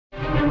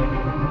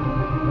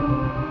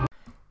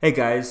Hey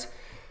guys,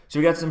 so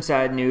we got some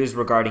sad news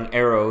regarding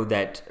Arrow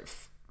that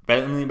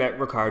Bentley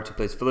Ricard, who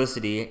plays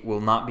Felicity, will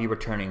not be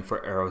returning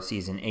for Arrow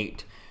Season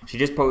 8. She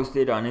just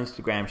posted on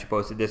Instagram, she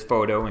posted this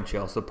photo, and she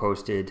also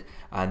posted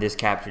this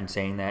caption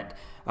saying that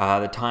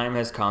the time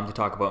has come to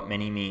talk about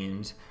many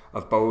memes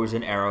of bows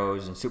and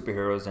arrows and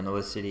superheroes and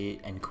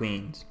Felicity and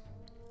queens.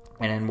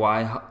 And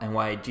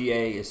why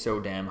GA is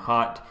so damn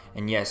hot,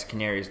 and yes,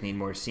 canaries need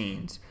more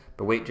scenes.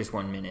 But wait just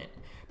 1 minute.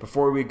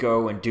 Before we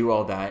go and do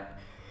all that,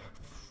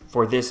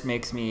 for this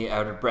makes me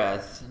out of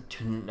breath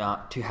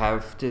to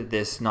have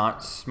this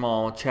not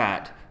small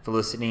chat.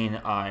 Felicity and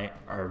I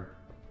are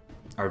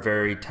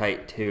very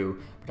tight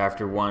too, but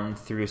after 1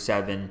 through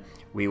 7,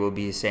 we will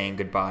be saying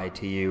goodbye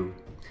to you.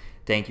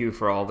 Thank you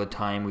for all the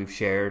time we've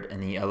shared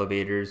and the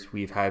elevators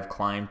we've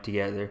climbed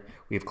together.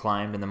 We've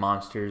climbed and the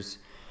monsters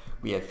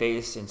we have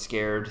faced and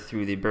scared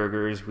through the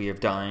burgers we have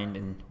dined,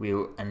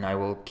 and I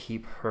will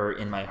keep her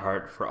in my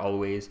heart for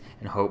always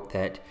and hope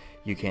that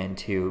you can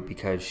too,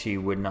 because she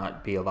would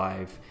not be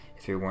alive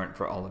if it weren't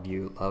for all of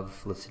you. Love,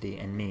 Felicity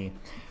and me.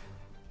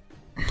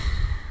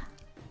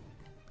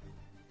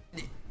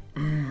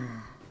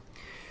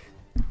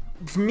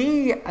 For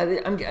me,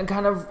 I'm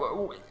kind of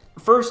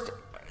first,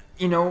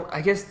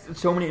 I guess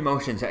so many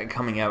emotions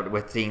coming out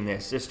with seeing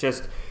this. It's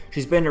just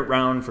she's been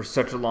around for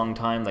such a long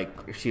time.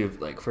 Like she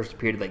first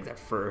appeared like the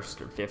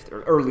first or fifth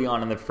or early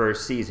on in the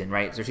first season,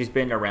 right? So she's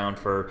been around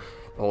for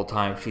the whole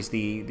time. She's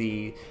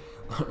the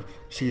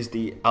she's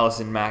the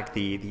Allison Mack,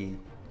 the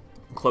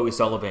Chloe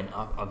Sullivan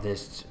of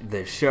this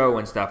show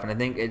and stuff. And I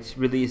think it's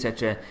really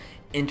such a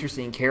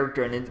interesting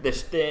character. And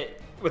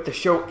with the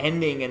show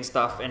ending and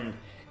stuff, and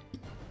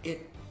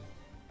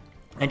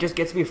it just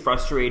gets me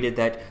frustrated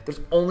that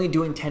there's only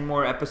doing 10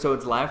 more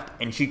episodes left,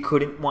 and she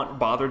couldn't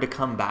bother to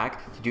come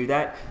back to do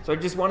that. So I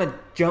just want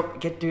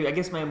to I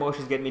guess my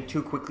emotions get me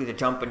too quickly to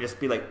jump and just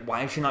be like,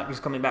 why is she not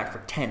just coming back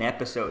for 10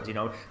 episodes,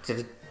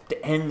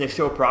 to end the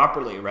show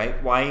properly,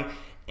 right? Why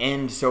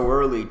end so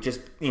early?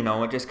 Just,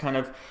 it just kind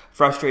of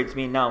frustrates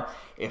me. Now,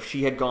 if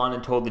she had gone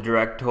and told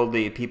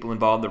the people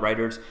involved, the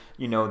writers,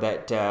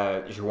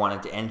 that she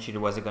wanted to end, she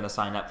wasn't going to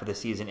sign up for the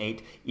season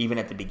 8, even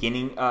at the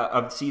beginning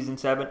of season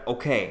 7,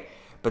 okay.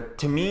 But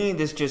to me,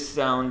 this just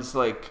sounds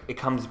like it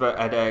comes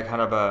at a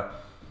kind of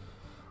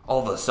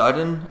all of a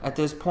sudden at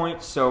this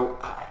point. So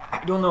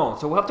I don't know.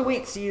 So we'll have to wait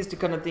and see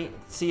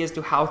as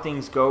to how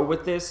things go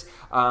with this.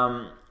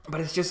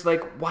 But it's just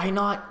like, why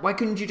not? Why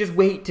couldn't you just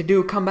wait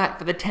to come back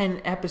for the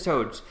 10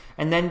 episodes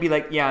and then be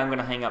like, yeah, I'm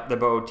gonna hang up the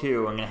bow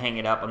too. I'm gonna hang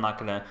it up. I'm not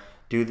gonna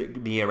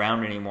be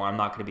around anymore. I'm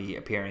not gonna be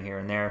appearing here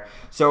and there.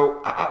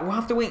 So we'll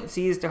have to wait and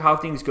see as to how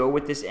things go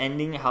with this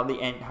ending. How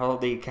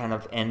they kind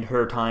of end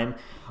her time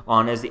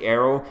on as the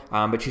Arrow,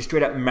 but she's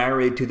straight up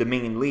married to the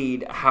main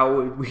lead. What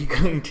are we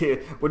going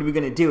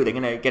to do? They're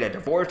going to get a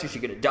divorce? Is she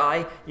going to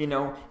die?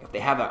 If they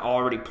have it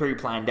already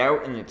pre-planned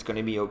out and it's going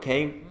to be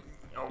okay,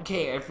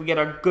 if we get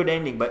a good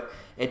ending. But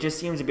it just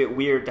seems a bit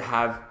weird to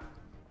have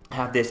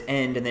this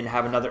end and then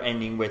have another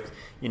ending with,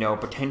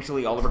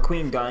 potentially Oliver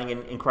Queen dying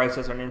in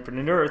Crisis on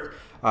Infinite Earth,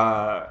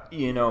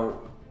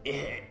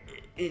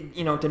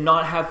 to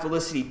not have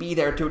Felicity be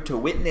there to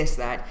witness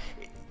that,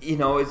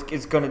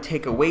 is going to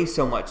take away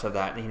so much of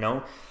that,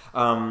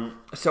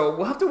 So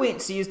we'll have to wait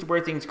and see as to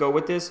where things go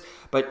with this.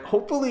 But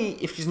hopefully,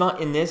 if she's not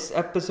in this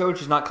episode,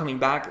 she's not coming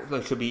back.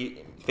 Like, she'll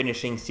be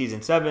finishing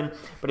season 7.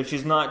 But if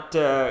she's not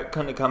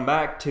going to come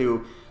back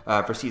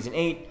for season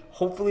 8,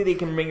 hopefully they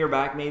can bring her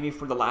back maybe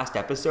for the last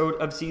episode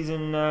of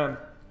season 8,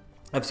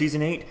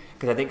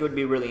 because I think it would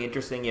be really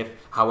interesting if,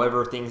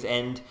 however things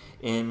end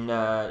in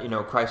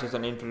Crisis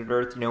on Infinite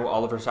Earth,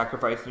 Oliver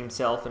sacrificing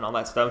himself and all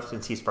that stuff,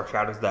 since he's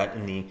foreshadows that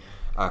in the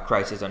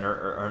Crisis on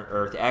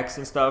Earth X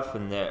and stuff,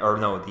 and the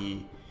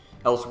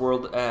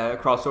Elseworld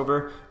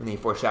crossover, when he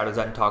foreshadows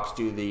that and talks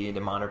to the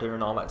Monitor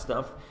and all that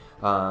stuff.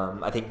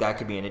 I think that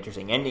could be an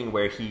interesting ending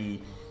where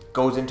he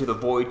goes into the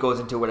void, goes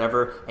into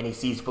whatever, and he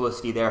sees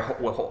Felicity there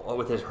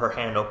with her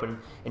hand open,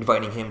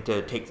 inviting him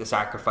to take the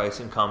sacrifice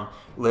and come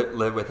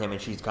live with him,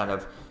 and she's kind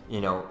of,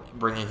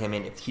 bringing him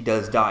in. If he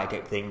does die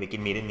type thing, they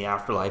can meet in the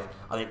afterlife.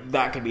 I think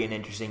that could be an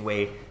interesting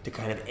way to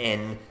kind of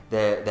end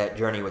that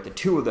journey with the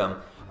two of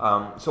them.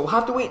 So we'll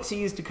have to wait and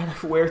see as to kind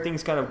of where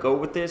things kind of go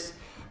with this,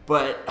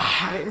 but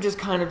I'm just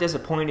kind of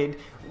disappointed.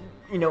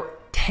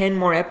 10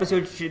 more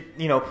episodes.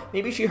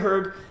 Maybe she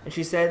heard and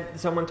she said they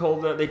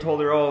told her,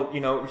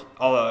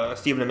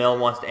 Stephen Amell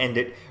wants to end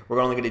it. We're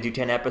only going to do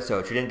 10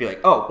 episodes. She didn't be like,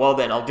 oh, well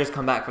then I'll just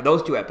come back for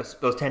those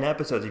 10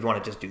 episodes if you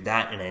want to just do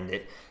that and end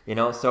it.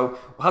 So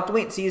we'll have to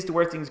wait and see as to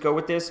where things go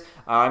with this.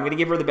 I'm going to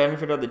give her the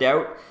benefit of the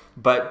doubt,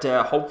 but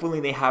hopefully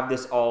they have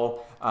this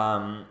all,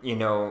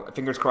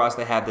 fingers crossed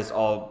they have this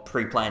all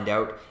pre-planned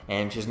out,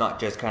 and she's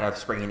not just kind of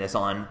springing this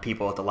on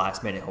people at the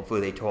last minute.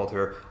 Hopefully they told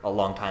her a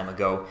long time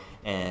ago,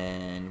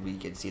 and we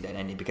can see that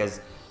ending,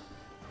 because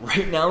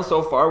right now,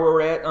 so far where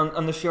we're at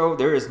on the show,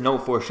 there is no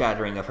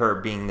foreshadowing of her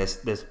being this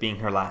being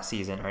her last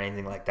season or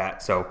anything like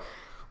that. So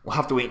we'll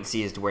have to wait and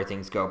see as to where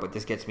things go, but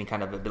this gets me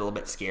kind of a little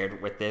bit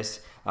scared with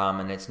this,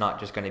 and it's not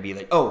just going to be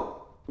like, oh,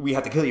 we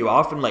have to kill you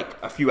off in like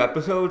a few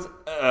episodes.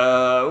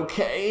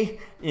 Okay,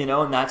 you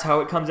know, and that's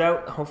how it comes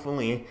out.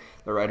 Hopefully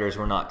the writers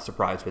were not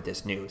surprised with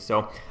this news.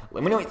 So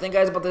let me know what you think,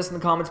 guys, about this in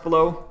the comments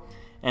below,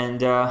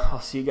 and I'll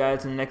see you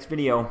guys in the next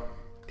video.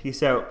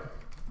 Peace out.